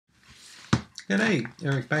G'day,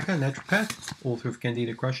 Eric Backer, naturopath, author of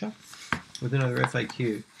Candida Crusher, with another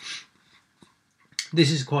FAQ. This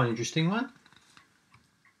is quite an interesting one.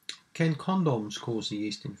 Can condoms cause a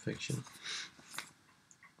yeast infection?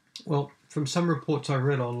 Well, from some reports I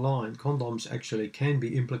read online, condoms actually can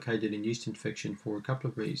be implicated in yeast infection for a couple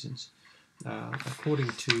of reasons.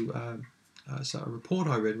 According to a report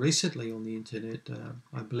I read recently on the internet,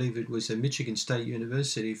 I believe it was a Michigan State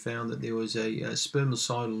University, found that there was a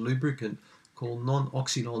spermicidal lubricant called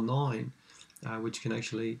non-oxynol 9, which can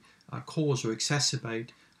actually cause or exacerbate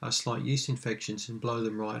slight yeast infections and blow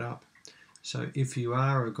them right up. So if you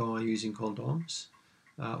are a guy using condoms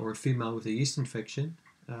or a female with a yeast infection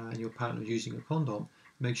and your partner is using a condom,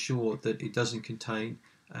 make sure that it doesn't contain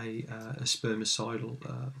a spermicidal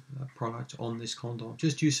product on this condom.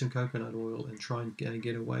 Just use some coconut oil and try and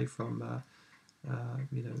get away from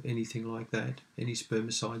anything like that, any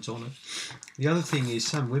spermicides on it. The other thing is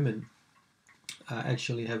some women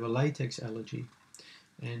actually have a latex allergy,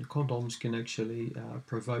 and condoms can actually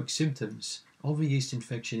provoke symptoms of a yeast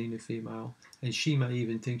infection in a female, and she may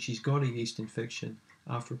even think she's got a yeast infection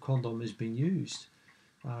after a condom has been used.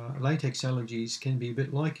 Latex allergies can be a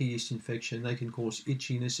bit like a yeast infection. They can cause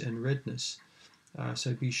itchiness and redness.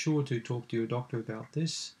 So be sure to talk to your doctor about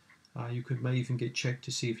this. You may even get checked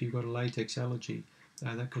to see if you've got a latex allergy.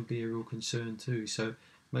 That could be a real concern too. So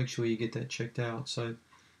make sure you get that checked out. So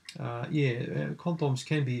condoms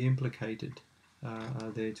can be implicated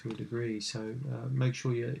there to a degree. So make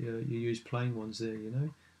sure you use plain ones there,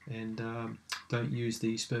 and don't use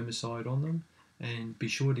the spermicide on them. And be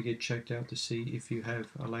sure to get checked out to see if you have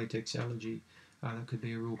a latex allergy. That could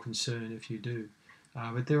be a real concern if you do.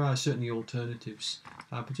 But there are certainly alternatives.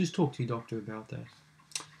 But just talk to your doctor about that.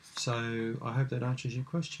 So I hope that answers your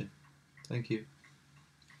question. Thank you.